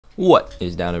What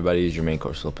is down, everybody? Is your main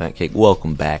course little pancake.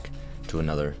 Welcome back to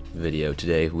another video.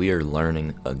 Today we are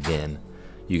learning again.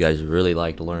 You guys really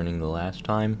liked learning the last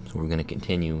time, so we're going to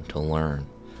continue to learn,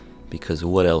 because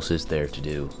what else is there to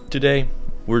do? Today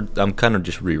I'm kind of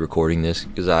just re-recording this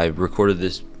because I recorded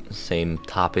this same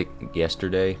topic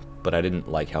yesterday, but I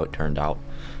didn't like how it turned out,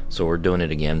 so we're doing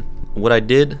it again. What I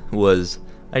did was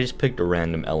I just picked a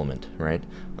random element, right,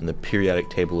 on the periodic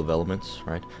table of elements,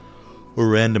 right? A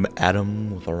random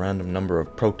atom with a random number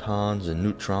of protons and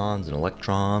neutrons and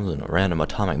electrons and a random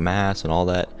atomic mass and all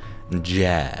that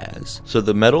jazz. So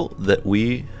the metal that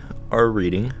we are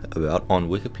reading about on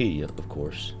Wikipedia, of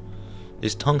course,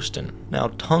 is tungsten.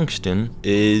 Now, tungsten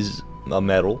is a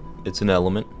metal, it's an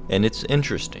element, and it's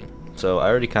interesting. So I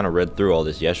already kind of read through all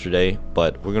this yesterday,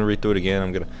 but we're going to read through it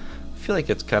again. I feel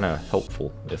like it's kind of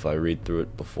helpful if I read through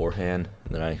it beforehand,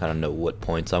 and then I kind of know what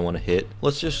points I want to hit.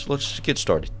 Let's just get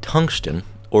started. Tungsten,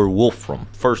 or wolfram.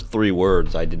 First three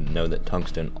words, I didn't know that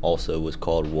tungsten also was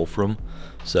called wolfram,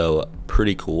 so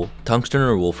pretty cool. Tungsten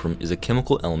or wolfram is a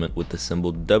chemical element with the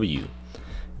symbol W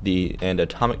and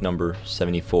atomic number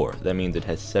 74. That means it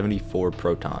has 74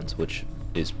 protons, which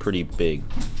is pretty big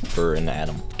for an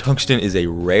atom. Tungsten is a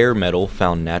rare metal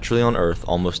found naturally on Earth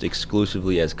almost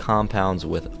exclusively as compounds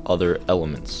with other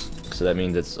elements. So that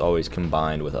means it's always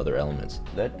combined with other elements.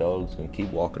 That dog's gonna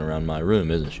keep walking around my room,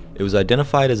 isn't she? It was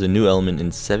identified as a new element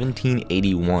in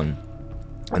 1781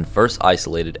 and first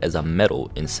isolated as a metal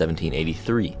in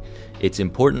 1783. Its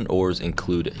important ores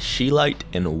include scheelite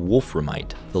and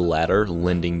wolframite, the latter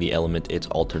lending the element its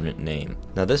alternate name.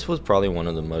 Now, this was probably one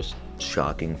of the most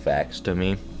shocking facts to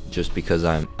me, just because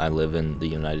I live in the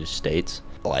United States.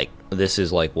 Like, this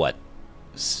is like, what,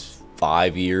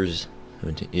 5 years?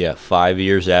 Yeah, 5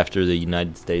 years after the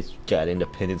United States got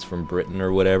independence from Britain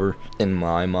or whatever. In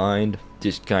my mind,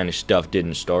 this kind of stuff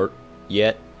didn't start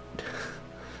yet.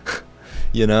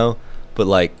 You know? But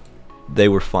like, they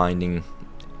were finding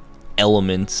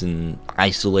elements and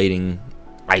isolating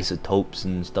isotopes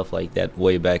and stuff like that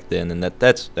way back then, and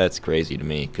that's crazy to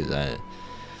me, because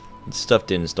stuff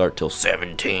didn't start till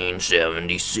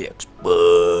 1776,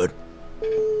 but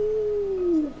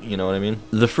you know what I mean?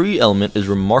 The free element is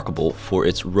remarkable for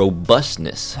its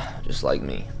robustness, just like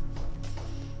me.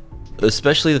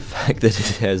 Especially the fact that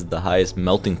it has the highest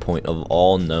melting point of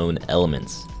all known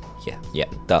elements. Yeah,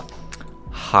 the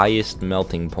highest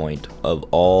melting point of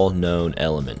all known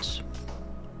elements.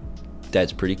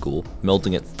 That's pretty cool.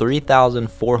 Melting at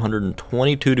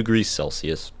 3,422 degrees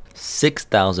Celsius,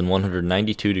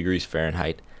 6,192 degrees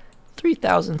Fahrenheit,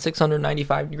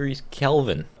 3,695 degrees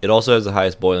Kelvin. It also has the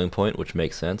highest boiling point, which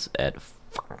makes sense, at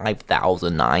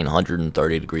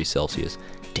 5,930 degrees Celsius,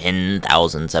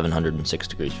 10,706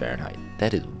 degrees Fahrenheit.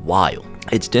 That is wild.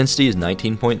 Its density is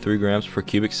 19.3 grams per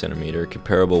cubic centimeter,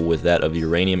 comparable with that of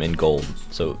uranium and gold.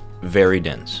 So very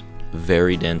dense,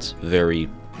 very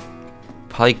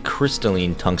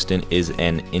polycrystalline. Tungsten is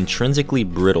an intrinsically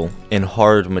brittle and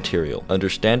hard material under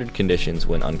standard conditions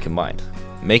when uncombined,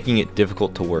 making it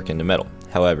difficult to work into metal.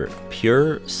 However,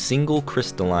 pure single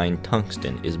crystalline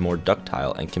tungsten is more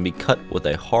ductile and can be cut with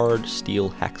a hard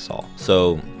steel hacksaw.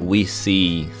 So we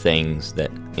see things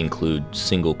that include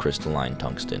single crystalline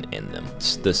tungsten in them.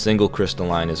 The single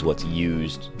crystalline is what's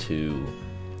used to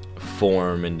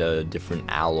form into different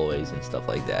alloys and stuff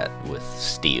like that with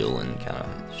steel and kind of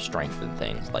strengthen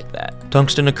things like that.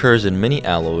 Tungsten occurs in many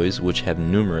alloys which have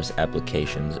numerous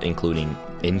applications, including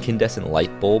incandescent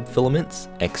light bulb filaments,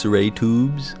 X-ray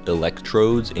tubes,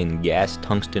 electrodes in gas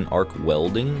tungsten arc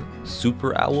welding,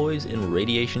 superalloys, and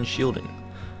radiation shielding.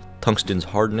 Tungsten's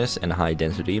hardness and high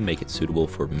density make it suitable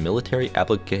for military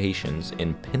applications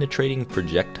in penetrating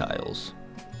projectiles.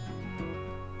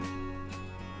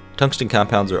 Tungsten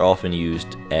compounds are often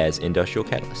used as industrial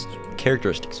catalysts.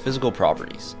 Characteristics, physical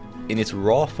properties. In its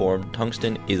raw form,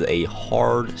 tungsten is a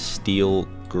hard steel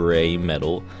gray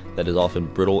metal that is often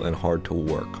brittle and hard to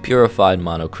work. Purified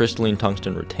monocrystalline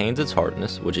tungsten retains its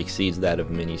hardness, which exceeds that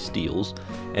of many steels,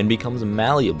 and becomes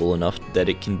malleable enough that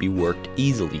it can be worked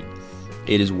easily.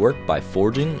 It is worked by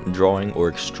forging, drawing, or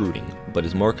extruding, but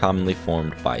is more commonly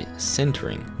formed by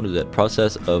sintering. What is that?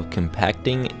 Process of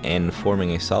compacting and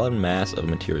forming a solid mass of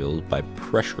materials by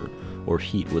pressure or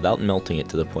heat without melting it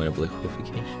to the point of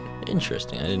liquefaction.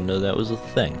 Interesting, I didn't know that was a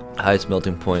thing. Highest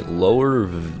melting point,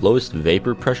 lowest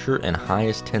vapor pressure, and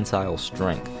highest tensile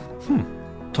strength.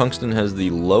 Tungsten has the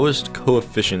lowest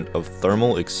coefficient of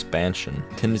thermal expansion,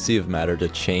 tendency of matter to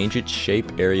change its shape,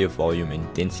 area, volume,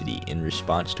 and density in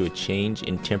response to a change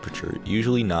in temperature,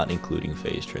 usually not including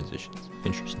phase transitions.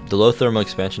 Interesting. The low thermal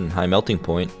expansion and high melting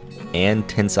point and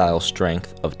tensile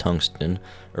strength of tungsten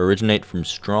originate from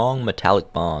strong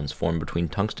metallic bonds formed between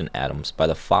tungsten atoms by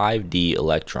the 5d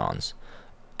electrons.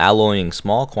 Alloying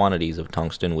small quantities of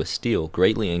tungsten with steel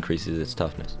greatly increases its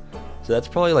toughness. So that's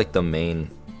probably like the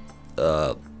main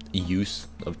use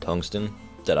of tungsten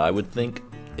that I would think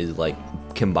is like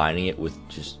combining it with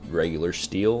just regular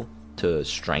steel to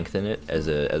strengthen it as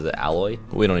an alloy.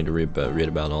 We don't need to read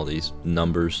about all these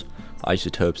numbers.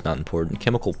 Isotopes, not important.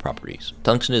 Chemical properties.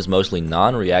 Tungsten is mostly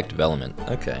non-reactive element.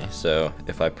 Okay, so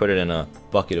if I put it in a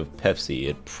bucket of Pepsi,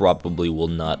 it probably will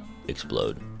not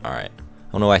explode. Alright.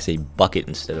 I don't know why I say bucket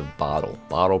instead of bottle.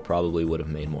 Bottle probably would have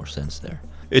made more sense there.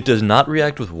 It does not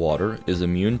react with water, is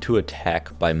immune to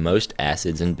attack by most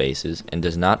acids and bases, and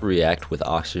does not react with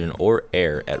oxygen or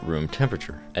air at room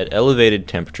temperature. At elevated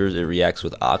temperatures, it reacts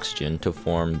with oxygen to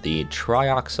form the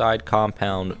trioxide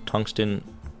compound tungsten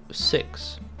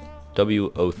 6,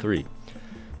 WO3.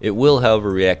 It will,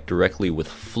 however, react directly with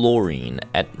fluorine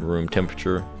at room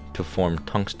temperature to form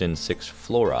tungsten 6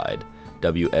 fluoride,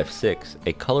 WF6,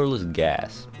 a colorless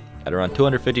gas. At around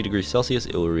 250 degrees Celsius,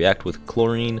 it will react with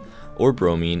chlorine or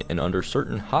bromine, and under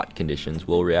certain hot conditions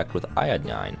will react with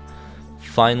iodine.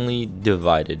 Finely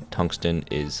divided tungsten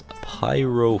is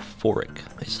pyrophoric.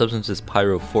 A substance is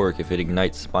pyrophoric if it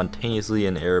ignites spontaneously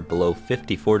in air below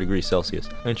 54 degrees Celsius.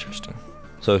 Interesting.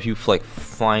 So if you like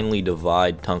finely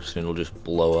divide tungsten, it'll just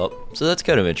blow up. So that's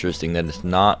kind of interesting that it's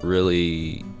not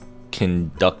really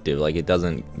conductive. Like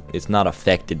it's not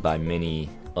affected by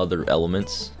many other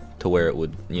elements to where it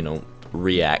would,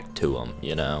 react to them,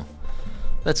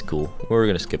 That's cool. We're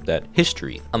going to skip that.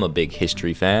 History. I'm a big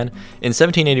history fan. In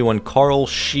 1781, Carl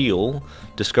Scheele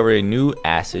discovered a new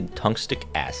acid, tungstic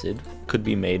acid, could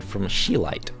be made from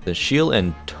scheelite. The Scheele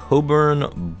and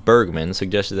Toburn Bergman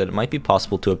suggested that it might be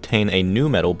possible to obtain a new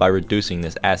metal by reducing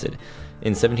this acid.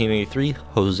 In 1783,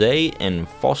 Jose and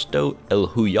Fausto El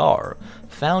Huyar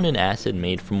found an acid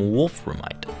made from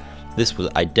wolframite. This was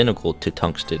identical to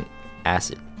tungsten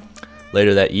acid.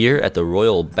 Later that year, at the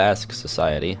Royal Basque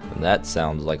Society, and that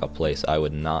sounds like a place I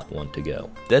would not want to go.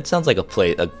 That sounds like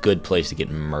a good place to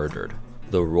get murdered.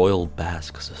 The Royal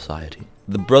Basque Society.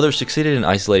 The brothers succeeded in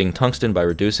isolating tungsten by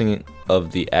reducing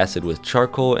of the acid with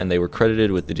charcoal, and they were credited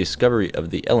with the discovery of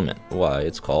the element. Why,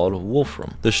 it's called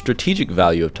wolfram. The strategic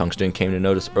value of tungsten came to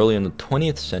notice early in the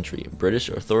 20th century. British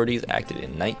authorities acted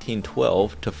in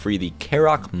 1912 to free the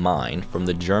Carrock mine from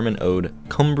the German-owned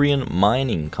Cumbrian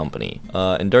Mining Company,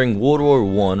 and during World War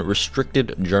I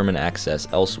restricted German access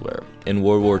elsewhere. In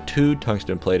World War II,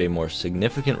 tungsten played a more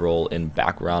significant role in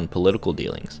background political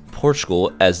dealings.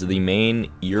 Portugal, as the main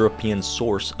European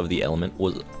source of the element,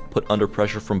 was put under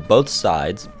pressure from both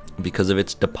sides because of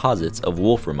its deposits of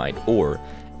wolframite ore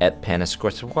at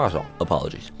Panisquaquaquo.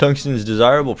 Apologies. Tungsten's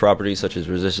desirable properties such as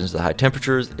resistance to high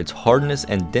temperatures, its hardness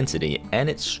and density, and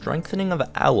its strengthening of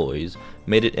alloys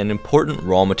made it an important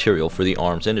raw material for the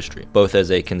arms industry, both as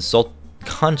a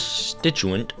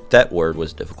constituent, that word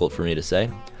was difficult for me to say,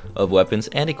 of weapons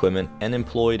and equipment, and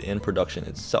employed in production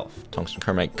itself. Tungsten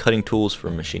carbonate cutting tools for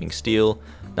machining steel.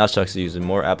 Now tungsten is used in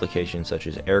more applications such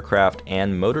as aircraft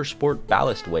and motorsport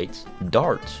ballast weights,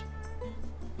 darts,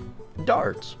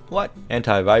 what?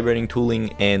 Anti-vibrating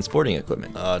tooling and sporting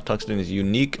equipment. Tungsten is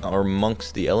unique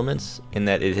amongst the elements in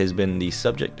that it has been the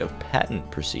subject of patent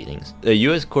proceedings. The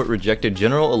U.S. court rejected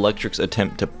General Electric's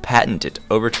attempt to patent it,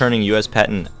 overturning U.S.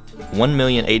 patent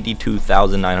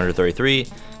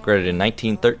 1,082,933, granted in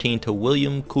 1913 to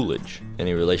William Coolidge.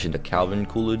 Any relation to Calvin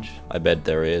Coolidge? I bet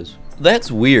there is.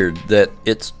 That's weird that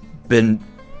it's been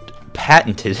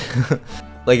patented.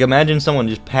 Like, imagine someone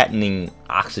just patenting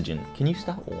oxygen. Can you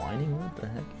stop whining? What the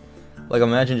heck? Like,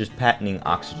 imagine just patenting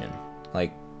oxygen.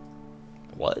 Like,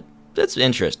 what? That's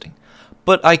interesting.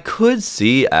 But I could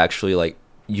see, actually, like,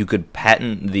 you could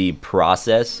patent the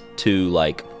process to,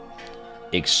 like,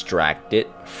 extract it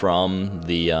from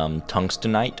the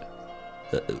tungstenite.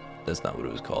 That's not what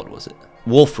it was called, was it?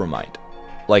 Wolframite.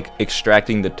 Like,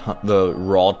 extracting the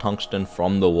raw tungsten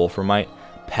from the wolframite,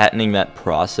 patenting that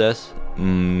process,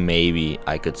 maybe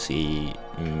I could see,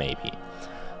 maybe.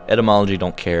 Etymology,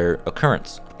 don't care.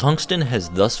 Occurrence. Tungsten has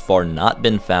thus far not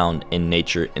been found in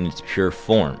nature in its pure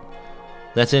form.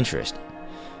 That's interesting.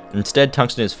 Instead,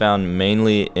 tungsten is found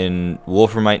mainly in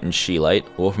wolframite and scheelite.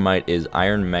 Wolframite is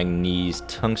iron manganese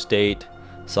tungstate,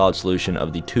 solid solution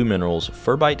of the two minerals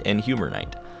ferbite and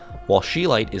humernite, while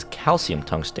scheelite is calcium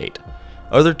tungstate.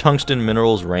 Other tungsten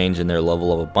minerals range in their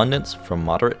level of abundance from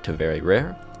moderate to very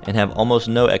rare and have almost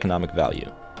no economic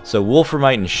value. So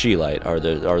wolframite and scheelite are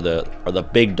the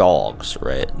big dogs,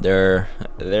 right? They're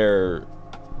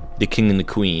the king and the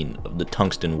queen of the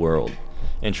tungsten world.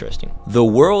 Interesting. The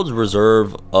world's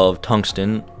reserve of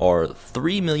tungsten are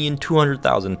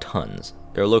 3,200,000 tons.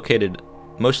 They're located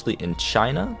mostly in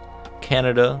China,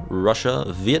 Canada, Russia,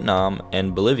 Vietnam,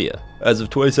 and Bolivia. As of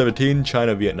 2017,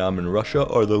 China, Vietnam, and Russia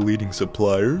are the leading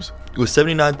suppliers, with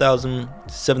 79,000,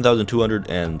 7,200,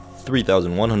 and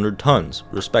 3,100 tons,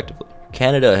 respectively.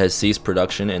 Canada has ceased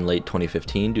production in late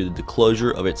 2015 due to the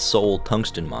closure of its Seoul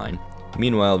tungsten mine.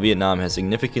 Meanwhile, Vietnam has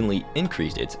significantly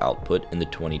increased its output in the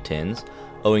 2010s,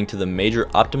 owing to the major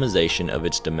optimization of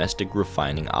its domestic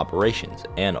refining operations,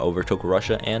 and overtook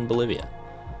Russia and Bolivia.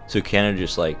 So Canada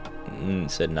just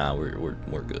said, nah, we're good,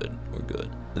 we're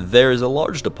good. There is a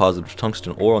large deposit of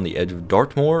tungsten ore on the edge of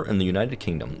Dartmoor in the United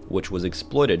Kingdom, which was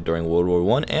exploited during World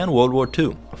War I and World War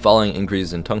II. Following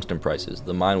increases in tungsten prices,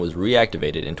 the mine was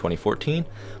reactivated in 2014,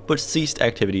 but ceased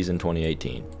activities in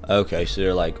 2018. Okay, so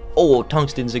they're like, oh,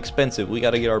 tungsten's expensive, we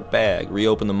gotta get our bag,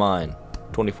 reopen the mine.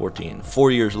 2014.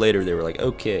 4 years later, they were like,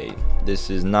 okay, this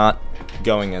is not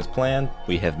going as planned.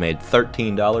 We have made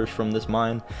 $13 from this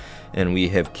mine, and we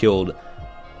have killed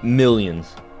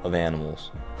millions of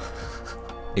animals.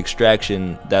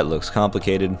 Extraction, that looks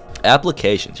complicated.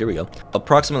 Applications, here we go.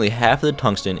 Approximately half of the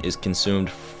tungsten is consumed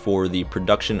for the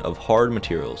production of hard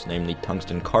materials, namely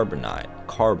tungsten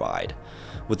carbide,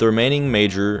 with the remaining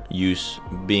major use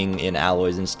being in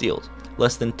alloys and steels.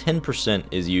 Less than 10%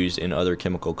 is used in other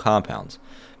chemical compounds.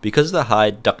 Because of the high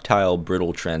ductile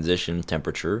brittle transition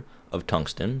temperature of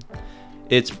tungsten,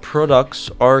 its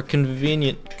products are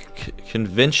conventionally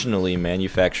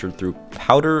manufactured through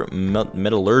powder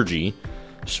metallurgy,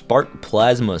 spark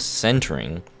plasma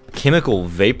sintering, chemical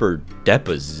vapor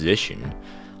deposition,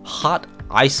 hot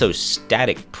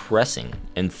isostatic pressing,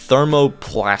 and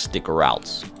thermoplastic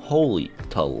routes. Holy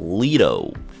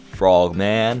Toledo,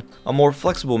 frogman. A more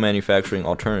flexible manufacturing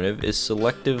alternative is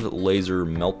selective laser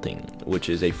melting, which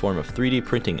is a form of 3D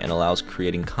printing and allows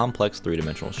creating complex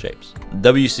three-dimensional shapes.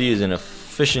 WC is an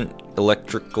efficient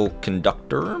electrical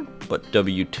conductor, but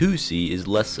W2C is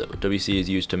less so. WC is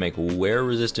used to make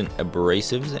wear-resistant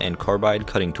abrasives and carbide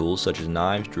cutting tools such as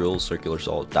knives, drills, circular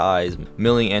saws, dies,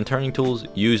 milling, and turning tools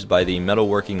used by the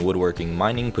metalworking, woodworking,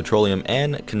 mining, petroleum,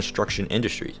 and construction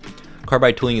industries.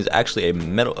 Carbide tooling is actually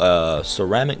a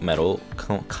ceramic metal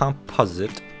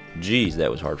composite, geez,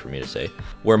 that was hard for me to say,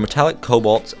 where metallic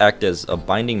cobalts act as a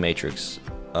binding matrix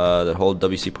that hold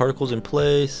WC particles in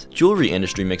place. Jewelry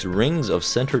industry makes rings of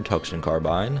sintered tungsten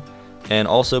carbide and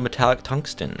also metallic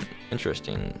tungsten.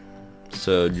 Interesting.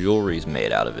 So jewelry is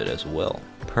made out of it as well.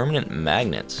 Permanent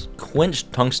magnets.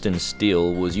 Quenched tungsten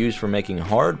steel was used for making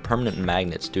hard permanent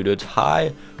magnets due to its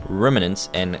high remanence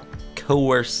and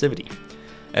coercivity.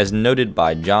 As noted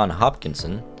by John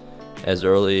Hopkinson, as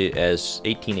early as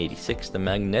 1886, the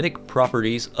magnetic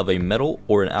properties of a metal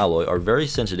or an alloy are very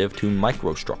sensitive to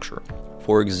microstructure.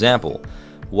 For example,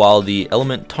 while the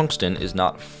element tungsten is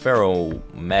not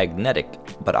ferromagnetic,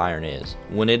 but iron is,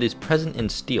 when it is present in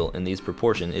steel in these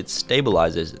proportions, it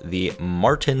stabilizes the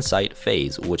martensite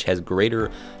phase, which has greater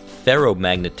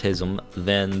ferromagnetism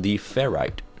than the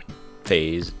ferrite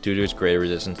phase due to its greater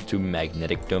resistance to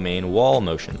magnetic domain wall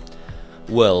motion.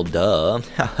 Well, duh.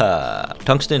 Haha.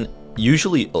 Tungsten,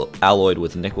 usually alloyed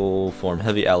with nickel, form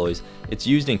heavy alloys. It's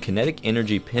used in kinetic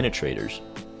energy penetrators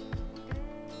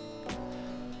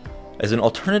as an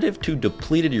alternative to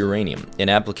depleted uranium in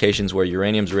applications where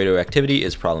uranium's radioactivity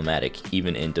is problematic,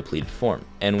 even in depleted form,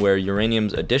 and where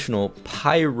uranium's additional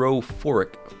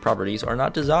pyrophoric properties are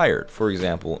not desired, for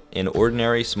example, in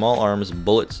ordinary small arms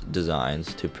bullets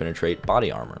designs to penetrate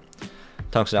body armor.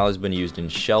 Tungsten alloy has been used in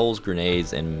shells,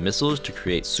 grenades, and missiles to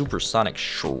create supersonic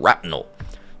shrapnel.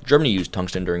 Germany used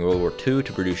tungsten during World War II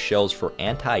to produce shells for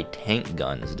anti-tank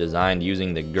guns designed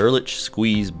using the Gerlich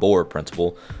squeeze bore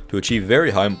principle to achieve very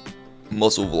high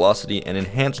muzzle velocity and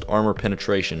enhanced armor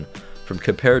penetration from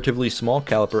comparatively small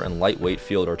caliber and lightweight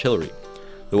field artillery.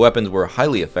 The weapons were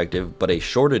highly effective, but a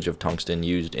shortage of tungsten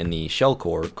used in the shell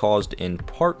core, caused in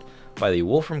part by the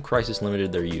Wolfram crisis,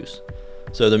 limited their use.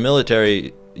 So the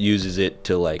military uses it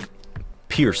to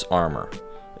pierce armor.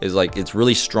 It's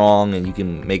really strong, and you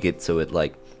can make it so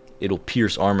it'll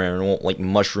pierce armor and it won't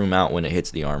mushroom out when it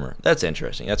hits the armor. That's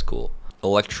interesting. That's cool.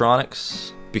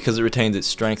 Electronics. Because it retains its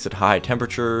strength at high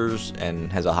temperatures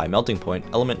and has a high melting point,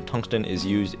 element tungsten is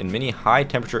used in many high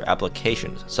temperature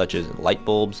applications such as light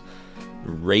bulbs,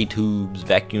 ray tubes,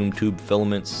 vacuum tube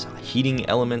filaments, heating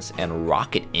elements, and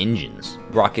rocket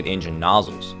engine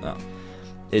nozzles.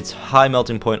 Its high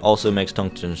melting point also makes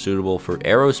tungsten suitable for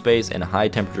aerospace and high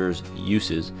temperatures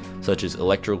uses, such as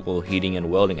electrical heating and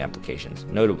welding applications,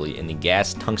 notably in the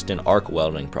gas tungsten arc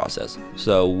welding process.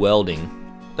 So welding,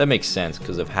 that makes sense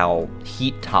because of how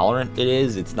heat tolerant it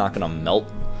is. It's not going to melt,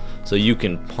 so you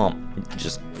can pump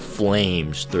just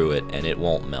flames through it and it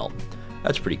won't melt.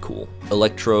 That's pretty cool.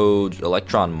 Electrodes,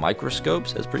 electron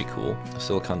microscopes, that's pretty cool.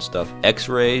 Silicon stuff.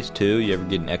 X-rays too, you ever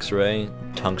get an X-ray?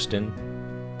 Tungsten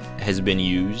has been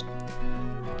used.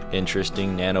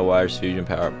 Interesting. Nanowires, fusion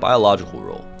power, biological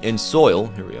role. In soil,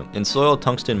 here we go. In soil,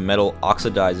 tungsten metal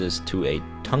oxidizes to a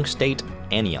tungstate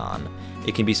anion.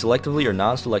 It can be selectively or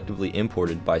non-selectively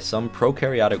imported by some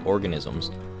prokaryotic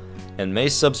organisms and may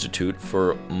substitute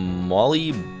for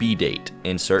molybdate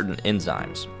in certain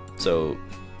enzymes. So,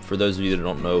 for those of you that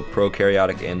don't know,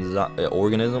 prokaryotic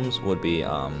organisms would be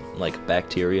like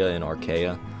bacteria and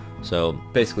archaea. So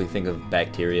basically think of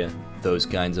bacteria, those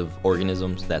kinds of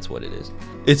organisms, that's what it is.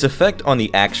 Its effect on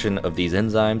the action of these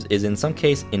enzymes is in some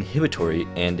cases inhibitory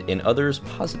and in others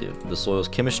positive. The soil's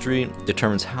chemistry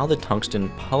determines how the tungsten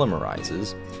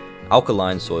polymerizes.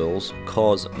 Alkaline soils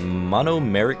cause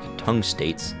monomeric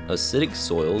tungstates. Acidic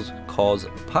soils cause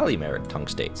polymeric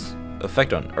tungstates.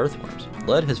 Effect on earthworms.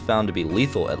 Lead has found to be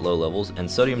lethal at low levels, and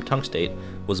sodium tungstate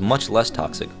was much less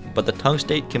toxic, but the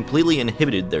tungstate completely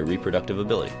inhibited their reproductive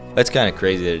ability. That's kind of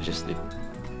crazy that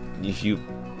if you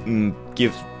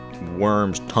give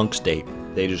worms tungstate,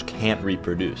 they just can't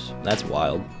reproduce. That's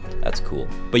wild. That's cool.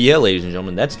 But yeah, ladies and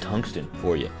gentlemen, that's tungsten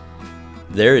for you.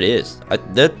 There it is.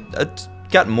 That's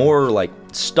got more like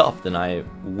stuff than I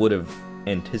would have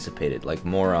anticipated. Like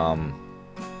more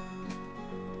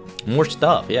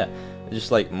stuff, yeah.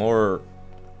 Just like more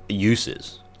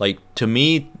uses. Like to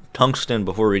me, tungsten,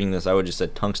 before reading this, I would just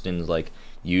said tungsten is like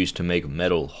used to make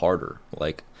metal harder.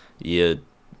 Like you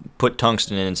put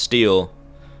tungsten in steel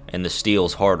and the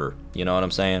steel's harder, you know what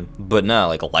I'm saying? But no,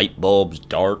 like light bulbs,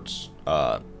 darts,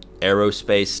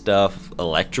 aerospace stuff,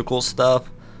 electrical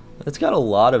stuff, it's got a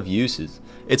lot of uses.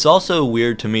 It's also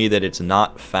weird to me that it's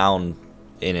not found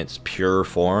in its pure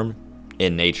form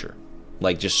in nature.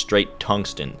 Like just straight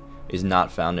tungsten is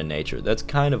not found in nature. That's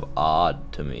kind of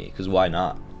odd to me, because why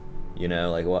not? You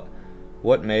know, like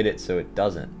what made it so it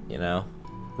doesn't, you know?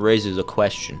 Raises a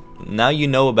question. Now you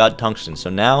know about tungsten, so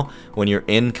now when you're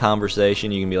in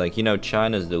conversation, you can be like, you know,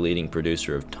 China's the leading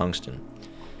producer of tungsten,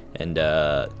 and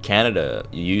Canada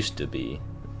used to be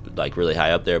like really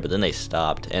high up there, but then they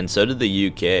stopped, and so did the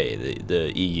UK,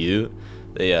 the EU.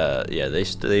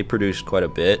 They produced quite a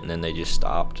bit, and then they just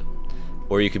stopped.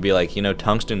 Or you could be like, you know,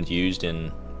 tungsten's used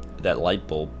in that light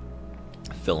bulb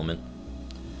filament.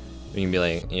 You can be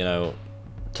like, you know,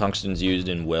 tungsten's used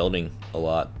in welding a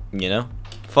lot, you know?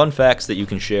 Fun facts that you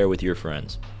can share with your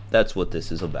friends. That's what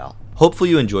this is about.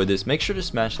 Hopefully you enjoyed this. Make sure to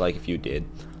smash like if you did.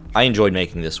 I enjoyed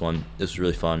making this one. This was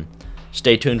really fun.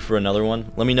 Stay tuned for another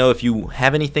one. Let me know if you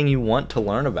have anything you want to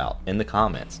learn about in the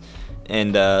comments.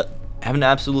 And have an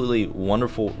absolutely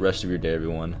wonderful rest of your day,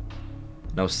 everyone.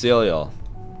 And I'll see y'all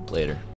later.